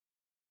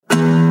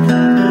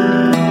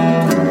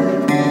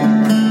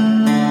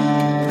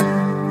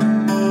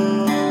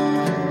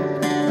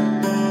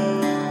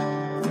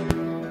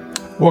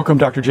Welcome,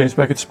 Dr. James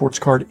Beckett, Sports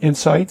Card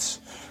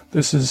Insights.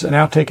 This is an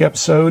outtake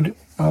episode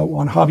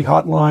on Hobby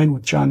Hotline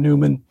with John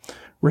Newman,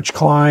 Rich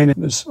Klein.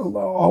 There's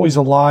always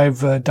a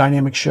live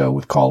dynamic show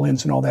with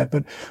call-ins and all that,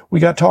 but we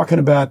got talking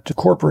about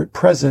corporate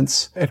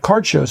presence at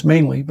card shows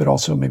mainly, but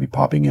also maybe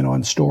popping in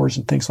on stores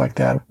and things like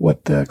that,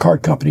 what the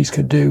card companies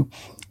could do.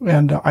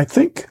 And I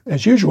think,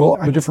 as usual,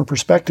 I have a different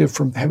perspective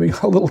from having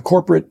a little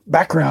corporate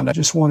background. I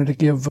just wanted to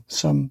give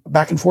some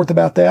back and forth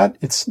about that.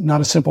 It's not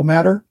a simple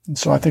matter. And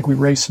so I think we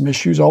raised some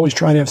issues, always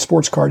trying to have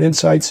sports card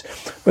insights,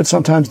 but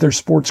sometimes there's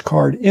sports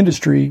card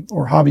industry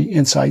or hobby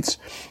insights.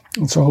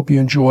 And so I hope you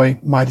enjoy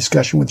my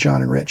discussion with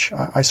John and Rich.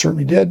 I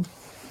certainly did.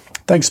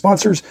 Thanks,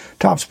 sponsors,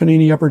 Topps,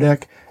 Panini, Upper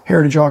Deck,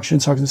 Heritage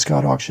Auctions, Huggins &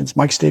 Scott Auctions,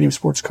 Mike Stadium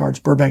Sports Cards,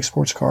 Burbank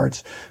Sports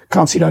Cards,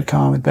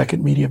 ComC.com, and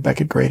Beckett Media,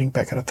 Beckett Grading,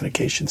 Beckett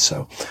Authentication.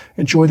 So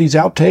enjoy these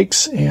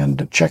outtakes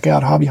and check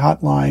out Hobby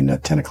Hotline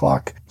at 10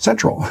 o'clock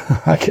Central.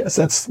 I guess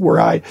that's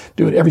where I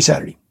do it every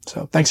Saturday.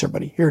 So thanks,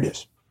 everybody. Here it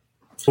is.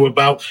 So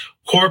about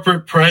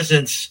corporate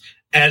presence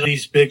at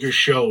these bigger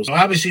shows.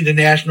 Obviously, the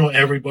national,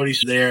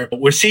 everybody's there.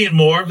 We're seeing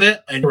more of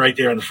it. And right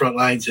there on the front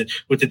lines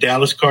with the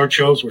Dallas card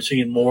shows, we're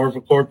seeing more of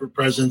a corporate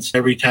presence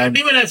every time.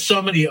 Even at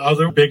some of the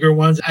other bigger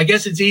ones, I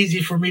guess it's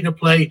easy for me to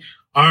play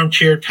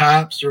armchair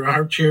Topps or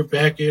armchair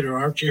Beckett or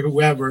armchair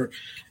whoever,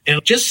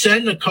 and just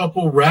send a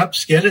couple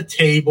reps, get a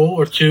table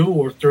or two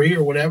or three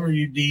or whatever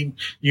you deem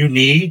you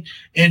need,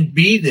 and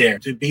be there,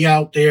 to be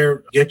out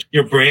there, get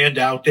your brand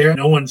out there.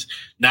 No one's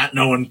not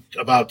knowing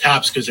about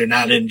Topps because they're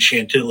not in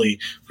Chantilly,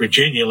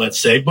 Virginia, let's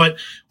say, but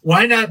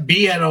why not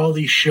be at all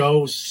these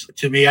shows?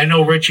 To me, I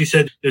know Richie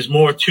said there's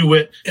more to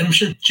it. And I'm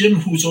sure Jim,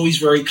 who's always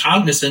very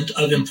cognizant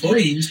of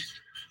employees,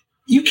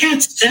 you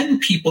can't send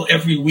people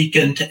every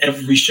weekend to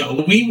every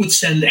show. We would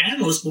send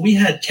analysts, but we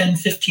had 10,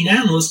 15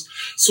 analysts.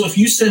 So if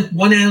you sent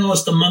one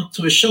analyst a month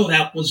to a show,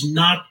 that was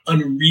not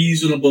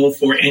unreasonable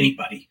for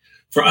anybody,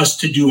 for us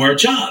to do our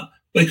job.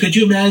 But could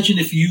you imagine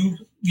if you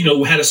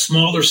had a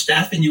smaller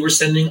staff and you were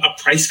sending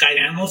a price guide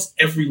analyst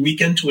every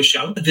weekend to a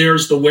show?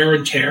 There's the wear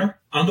and tear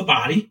on the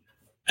body,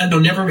 and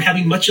they're never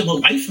having much of a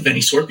life of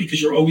any sort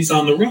because you're always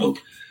on the road.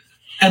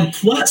 And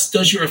plus,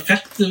 does your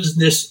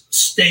effectiveness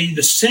stay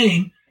the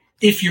same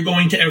if you're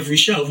going to every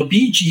show? The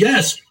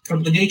BGS,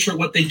 from the nature of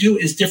what they do,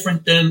 is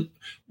different than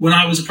when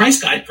I was a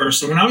price guide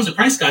person. When I was a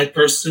price guide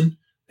person,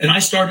 and I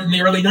started in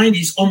the early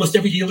 90s, almost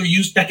every dealer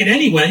used Beckett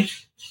anyway.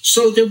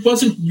 So there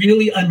wasn't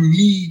really a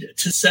need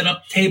to set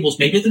up tables,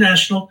 maybe at the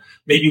National,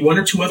 maybe one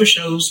or two other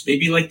shows,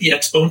 maybe like the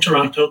Expo in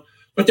Toronto.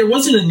 But there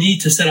wasn't a need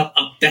to set up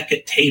a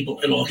Beckett table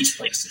at all these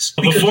places.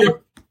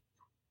 Before,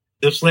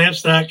 the slam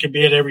stock can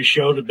be at every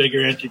show, the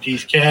bigger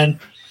entities can.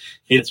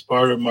 It's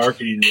part of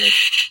marketing.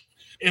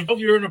 If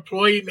you're an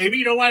employee, maybe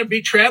you don't want to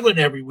be traveling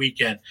every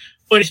weekend,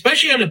 but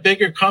especially on a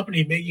bigger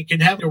company, maybe you can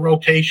have a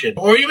rotation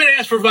or even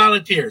ask for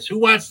volunteers. Who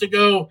wants to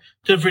go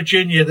to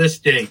Virginia this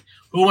day?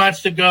 Who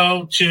wants to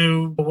go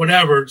to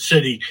whatever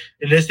city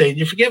in this day? And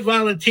if you get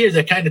volunteers,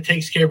 that kind of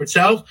takes care of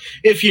itself.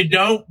 If you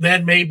don't,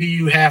 then maybe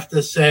you have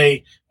to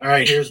say, all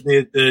right, here's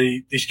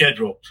the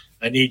schedule.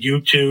 I need you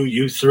two,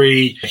 you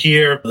three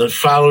here the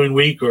following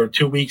week or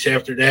 2 weeks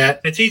after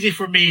that. It's easy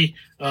for me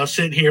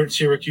sitting here in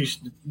Syracuse,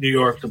 New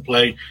York, to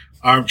play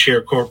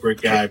armchair corporate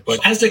guy.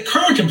 But as a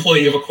current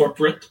employee of a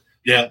corporate,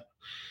 yeah,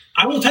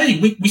 I will tell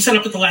you, we set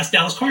up at the last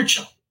Dallas Card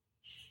Show.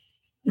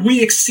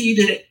 We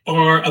exceeded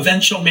our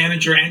event show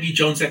manager, Andy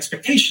Jones'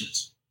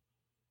 expectations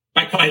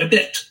by quite a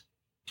bit.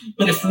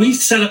 But if we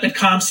set up at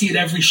ComC at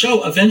every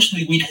show,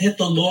 eventually we'd hit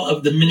the law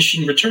of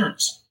diminishing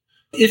returns.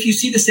 If you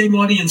see the same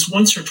audience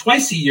once or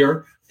twice a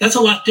year, that's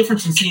a lot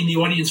different than seeing the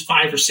audience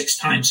 5 or 6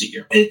 times a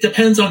year. It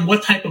depends on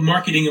what type of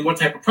marketing and what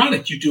type of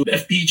product you do.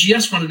 If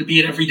BGS wanted to be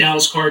at every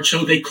Dallas card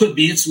show, they could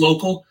be. It's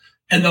local,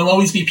 and there'll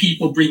always be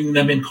people bringing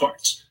them in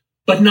cards.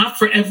 But not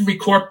for every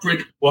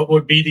corporate. What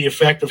would be the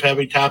effect of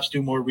having Topps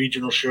do more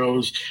regional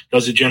shows?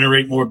 Does it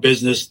generate more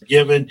business?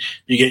 Given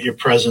you get your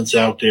presence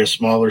out there,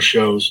 smaller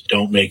shows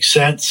don't make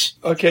sense.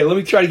 Okay, let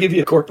me try to give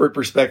you a corporate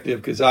perspective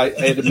because I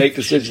had to make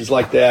decisions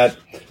like that.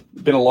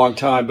 Been a long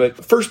time, but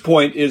the first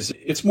point is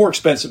it's more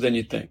expensive than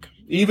you think.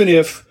 Even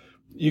if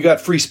you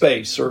got free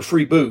space or a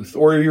free booth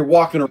or you're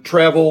walking or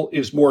travel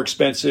is more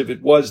expensive.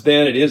 It was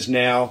then, it is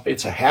now.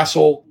 It's a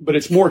hassle, but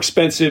it's more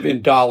expensive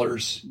in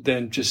dollars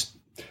than just,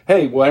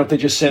 hey, why don't they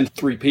just send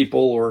 3 people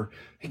or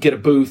get a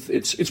booth?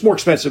 It's more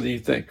expensive than you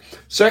think.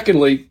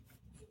 Secondly,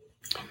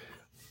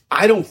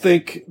 I don't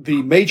think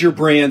the major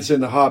brands in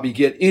the hobby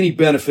get any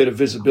benefit of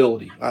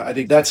visibility. I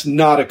think that's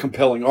not a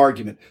compelling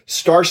argument.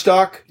 Star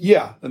Stock,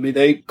 yeah. I mean,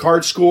 they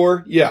card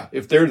score, yeah.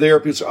 If they're there,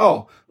 people say,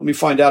 oh, let me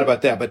find out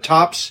about that. But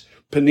Topps,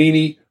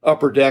 Panini,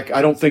 Upper Deck,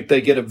 I don't think they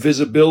get a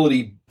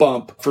visibility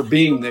bump for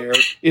being there.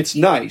 It's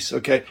nice,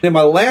 okay? And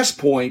my last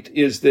point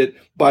is that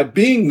by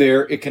being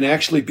there, it can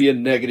actually be a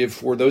negative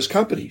for those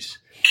companies.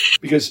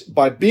 Because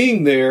by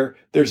being there,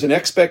 there's an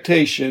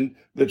expectation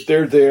that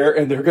they're there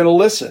and they're going to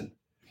listen.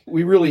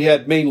 We really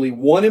had mainly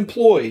one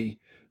employee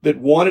that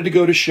wanted to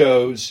go to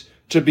shows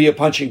to be a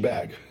punching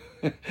bag.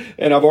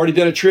 and I've already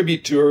done a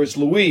tribute to her, is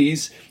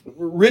Louise.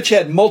 Rich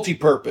had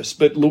multi-purpose,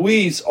 but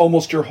Louise,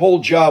 almost her whole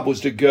job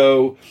was to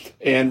go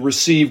and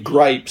receive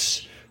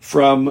gripes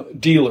from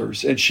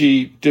dealers, and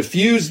she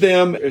diffused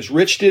them, as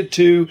Rich did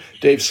too.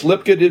 Dave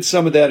Slipka did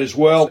some of that as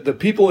well. The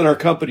people in our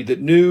company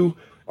that knew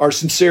our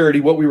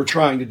sincerity, what we were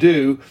trying to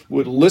do,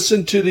 would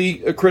listen to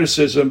the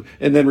criticism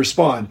and then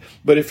respond.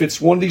 But if it's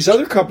one of these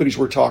other companies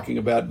we're talking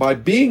about, by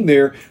being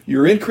there,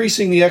 you're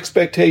increasing the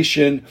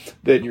expectation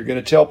that you're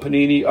going to tell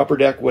Panini, Upper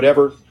Deck,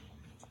 whatever,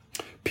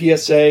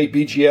 PSA,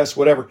 BGS,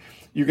 whatever,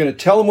 you're going to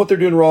tell them what they're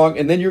doing wrong,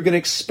 and then you're going to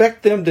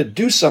expect them to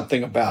do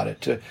something about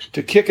it,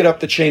 to kick it up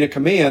the chain of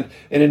command.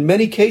 And in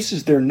many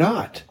cases, they're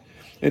not.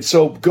 And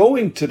so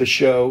going to the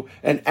show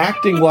and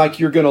acting like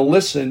you're going to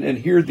listen and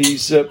hear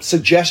these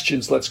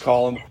suggestions, let's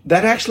call them,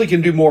 that actually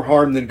can do more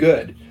harm than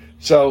good.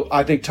 So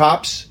I think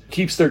Topps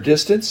keeps their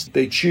distance.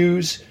 They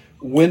choose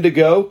when to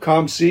go.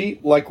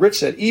 ComC, like Rich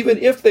said, even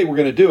if they were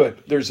going to do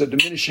it, there's a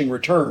diminishing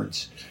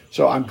returns.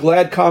 So I'm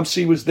glad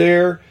ComC was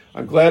there.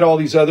 I'm glad all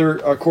these other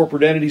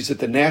corporate entities at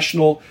the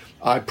national,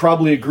 I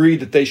probably agree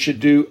that they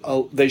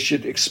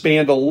should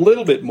expand a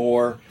little bit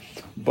more.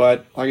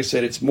 But like I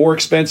said, it's more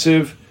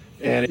expensive.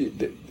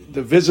 And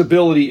the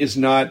visibility is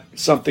not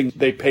something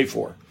they pay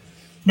for.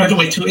 By the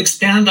way, to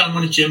expand on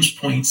one of Jim's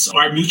points,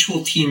 our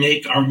mutual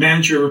teammate, our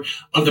manager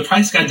of the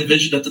Price Guide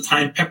division at the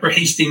time, Pepper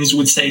Hastings,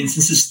 would say, and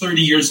since it's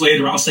 30 years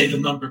later, I'll say the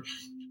number,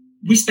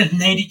 we spent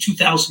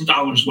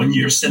 $92,000 one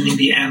year sending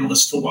the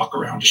analysts to walk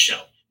around a show.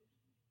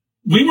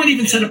 We weren't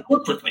even set up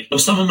corporately. So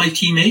some of my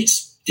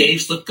teammates, Dave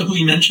Slipka, who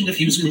he mentioned, if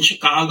he was in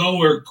Chicago,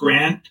 or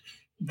Grant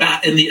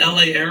back in the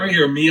LA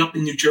area, or me up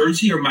in New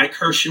Jersey, or Mike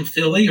Hirsch in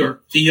Philly,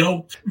 or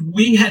Theo,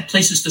 we had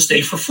places to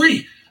stay for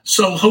free.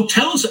 So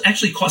hotels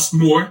actually cost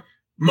more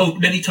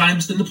many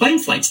times than the plane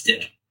flights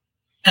did.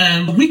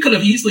 And we could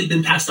have easily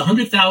been past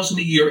 $100,000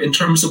 a year in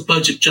terms of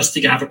budget just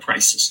to gather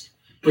prices.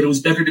 But it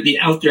was better to be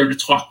out there to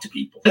talk to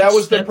people. That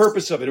was the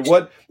purpose of it.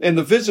 And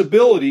the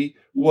visibility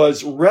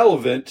was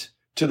relevant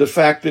to the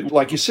fact that,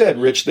 like you said,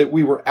 Rich, that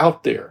we were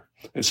out there.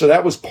 And so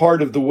that was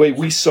part of the way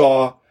we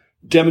saw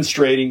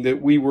demonstrating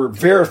that we were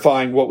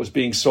verifying what was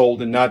being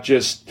sold and not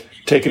just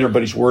taking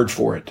everybody's word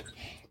for it.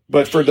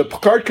 But for the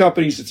card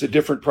companies, it's a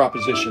different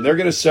proposition. They're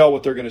going to sell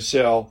what they're going to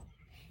sell.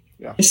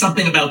 Yeah.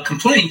 Something about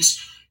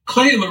complaints.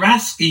 Clay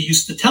Laraski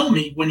used to tell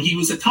me when he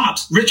was at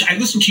Topps, Rich, I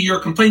listen to your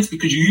complaints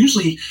because you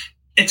usually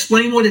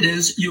explain what it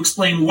is. You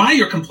explain why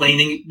you're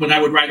complaining when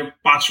I would write a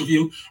box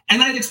review,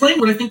 and I'd explain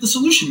what I think the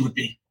solution would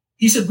be.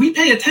 He said, we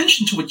pay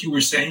attention to what you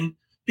were saying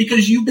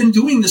because you've been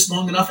doing this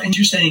long enough and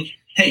you're saying,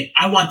 hey,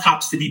 I want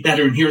Topps to be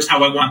better, and here's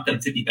how I want them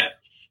to be better.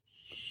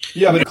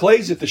 Yeah, but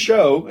Clay's at the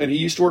show, and he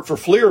used to work for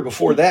Fleer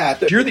before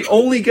that. You're the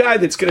only guy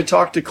that's going to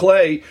talk to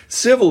Clay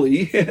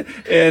civilly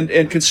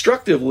and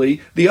constructively.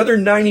 The other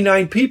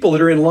 99 people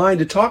that are in line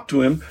to talk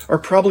to him are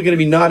probably going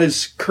to be not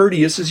as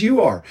courteous as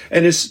you are,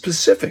 and as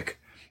specific,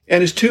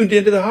 and as tuned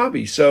into the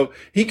hobby. So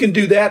he can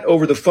do that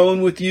over the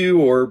phone with you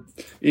or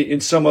in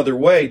some other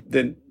way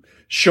than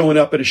showing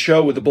up at a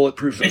show with a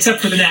bulletproof.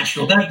 Except for the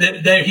National.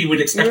 There he would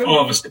expect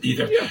all of us to be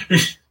there. Yeah.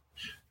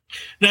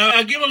 Now,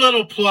 I'll give a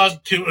little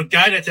plug to a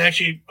guy that's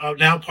actually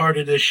now part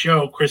of this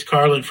show, Chris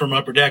Carlin from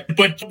Upper Deck.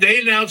 But they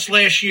announced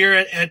last year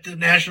at the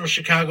National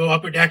Chicago,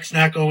 Upper Deck's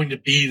not going to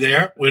be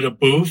there with a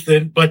booth.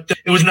 But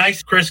it was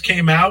nice. Chris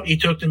came out. He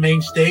took the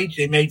main stage.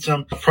 They made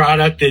some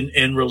product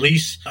and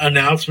release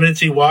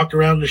announcements. He walked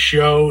around the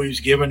show. He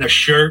was given a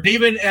shirt.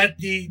 Even at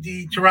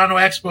the Toronto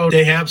Expo,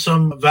 they have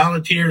some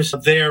volunteers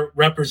there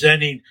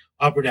representing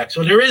Upper Deck.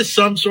 So there is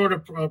some sort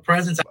of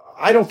presence.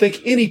 I don't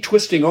think any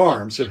twisting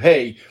arms of,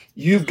 hey,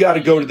 you've got to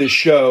go to this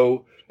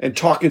show and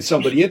talking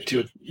somebody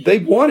into it. They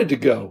wanted to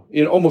go.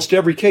 In almost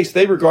every case,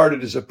 they regard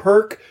it as a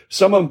perk.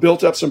 Some of them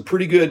built up some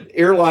pretty good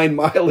airline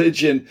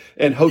mileage and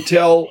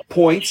hotel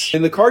points.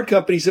 And the card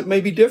companies, it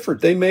may be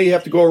different. They may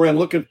have to go around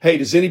looking, hey,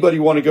 does anybody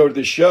want to go to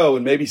this show?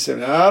 And maybe say,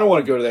 I don't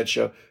want to go to that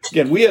show.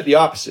 Again, we had the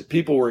opposite.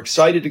 People were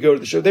excited to go to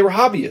the show. They were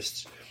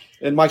hobbyists.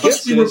 And my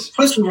guess is...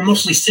 Plus, we were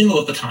mostly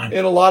single at the time.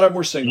 And a lot of them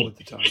were single at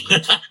the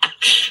time.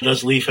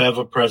 Does Leaf have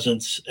a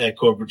presence at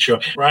corporate show?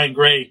 Brian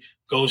Gray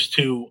goes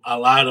to a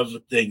lot of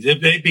things.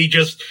 It may be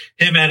just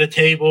him at a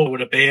table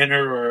with a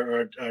banner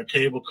or a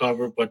table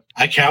cover, but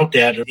I count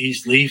that.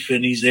 He's Leaf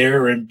and he's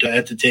there and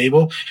at the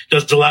table.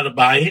 Does a lot of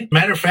buying.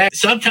 Matter of fact,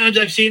 sometimes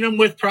I've seen him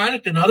with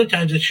product and other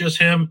times it's just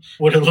him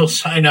with a little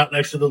sign out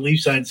next to the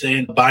Leaf sign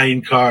saying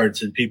buying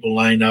cards, and people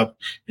line up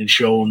and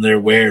show him their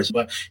wares.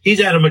 But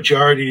he's at a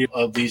majority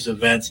of these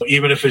events,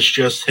 even if it's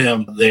just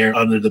him there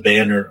under the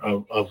banner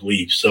of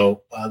Leaf.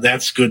 So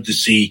that's good to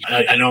see.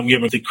 I know I'm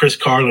giving the Chris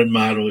Carlin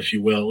model, if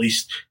you will, at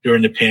least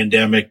during the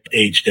pandemic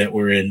age that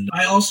we're in.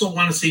 I also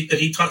want to say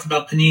that he talked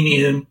about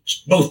Panini, and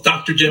both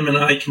Dr. Jim and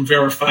I can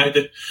verify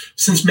that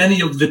since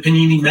many of the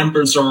Panini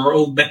members are our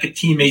old Beckett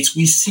teammates,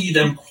 we see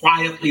them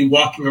quietly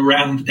walking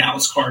around the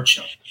Dallas Card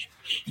Show.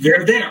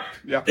 They're there.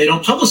 Yeah. They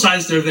don't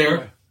publicize they're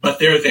there, but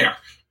they're there.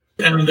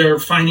 And they're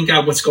finding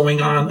out what's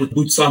going on with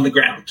boots on the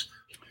ground.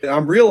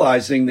 I'm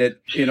realizing that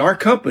in our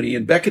company,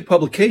 in Beckett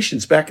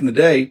Publications back in the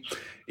day,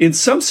 in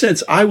some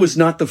sense, I was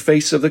not the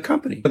face of the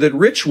company, that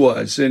Rich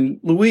was, and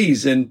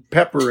Louise and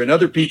Pepper and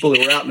other people that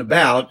were out and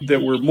about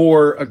that were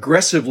more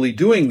aggressively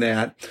doing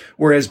that,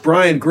 whereas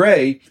Brian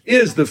Gray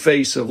is the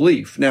face of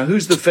Leaf. Now,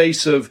 who's the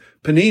face of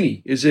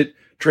Panini? Is it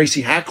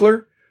Tracy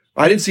Hackler?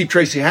 I didn't see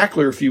Tracy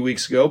Hackler a few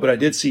weeks ago, but I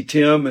did see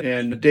Tim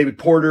and David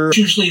Porter.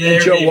 Usually there.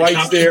 And Joe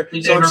White's there.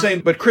 So I'm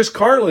saying, but Chris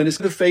Carlin is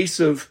the face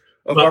of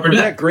Upper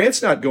Deck.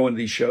 Grant's not going to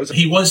these shows.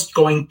 He was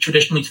going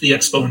traditionally to the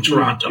Expo in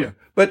Toronto. Yeah.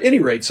 But at any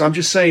rate, so I'm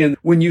just saying,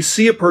 when you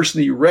see a person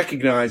that you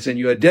recognize and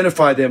you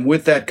identify them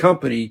with that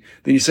company,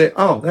 then you say,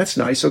 oh, that's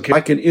nice. Okay,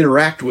 I can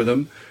interact with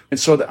them. And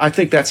so I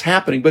think that's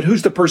happening. But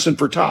who's the person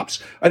for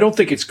Topps? I don't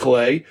think it's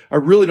Clay. I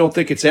really don't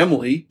think it's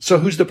Emily. So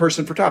who's the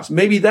person for Topps?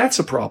 Maybe that's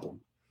a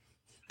problem.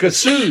 Because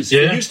Suze,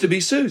 it used to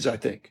be Suze, I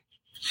think.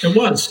 It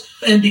was.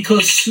 And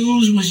because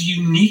Suze was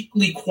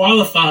uniquely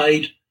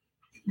qualified,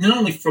 not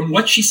only from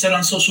what she said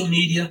on social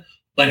media,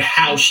 but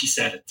how she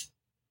said it.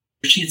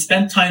 She had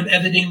spent time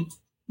editing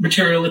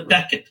material at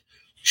Beckett.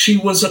 She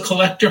was a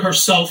collector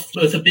herself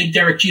with a big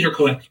Derek Jeter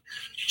collection.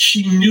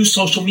 She knew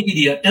social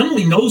media.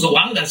 Emily knows a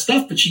lot of that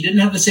stuff, but she didn't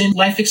have the same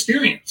life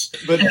experience.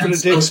 But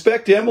to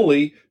expect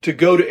Emily to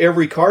go to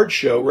every card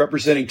show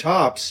representing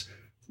Topps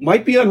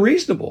might be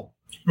unreasonable.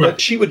 Right.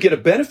 But she would get a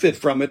benefit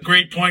from it.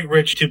 Great point,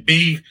 Rich, to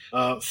be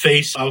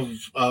face of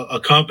a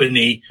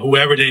company,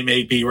 whoever they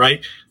may be,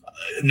 right?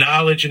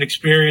 Knowledge and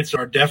experience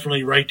are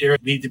definitely right there,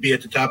 need to be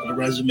at the top of the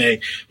resume.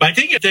 But I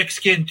think it's thick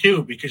skin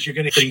too, because you're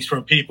going to get things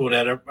from people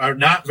that are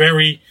not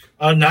very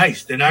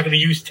nice. They're not going to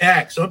use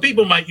tact. Some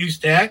people might use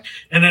tact,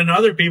 and then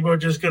other people are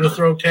just going to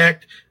throw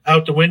tact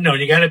out the window.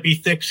 You got to be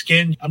thick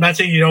skinned. I'm not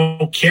saying you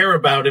don't care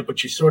about it,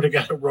 but you sort of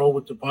got to roll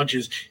with the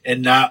punches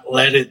and not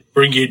let it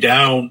bring you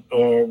down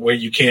or where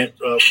you can't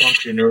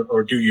function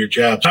or do your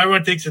job.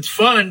 Everyone thinks it's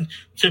fun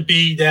to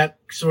be that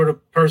sort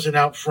of person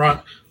out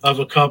front of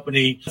a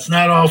company. It's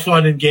not all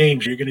fun and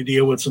games. You're going to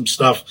deal with some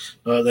stuff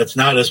that's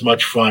not as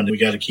much fun. We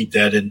got to keep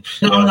that in.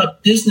 On a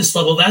business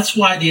level, that's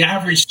why the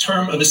average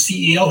term of a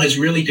CEO has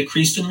really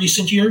decreased in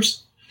recent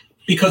years,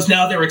 because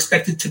now they're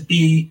expected to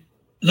be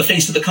the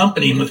face of the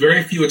company, and with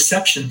very few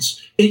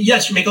exceptions.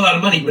 Yes, you make a lot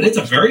of money, but it's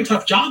a very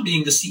tough job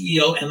being the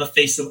CEO and the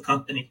face of a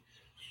company,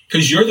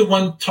 because you're the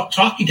one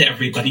talking to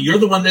everybody. You're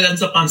the one that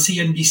ends up on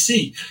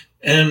CNBC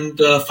and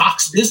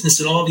Fox Business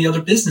and all the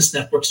other business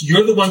networks.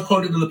 You're the one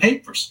quoted in the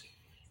papers.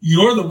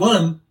 You're the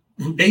one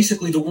who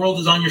basically the world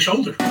is on your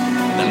shoulder. The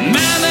man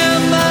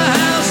in the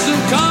house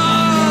of cards.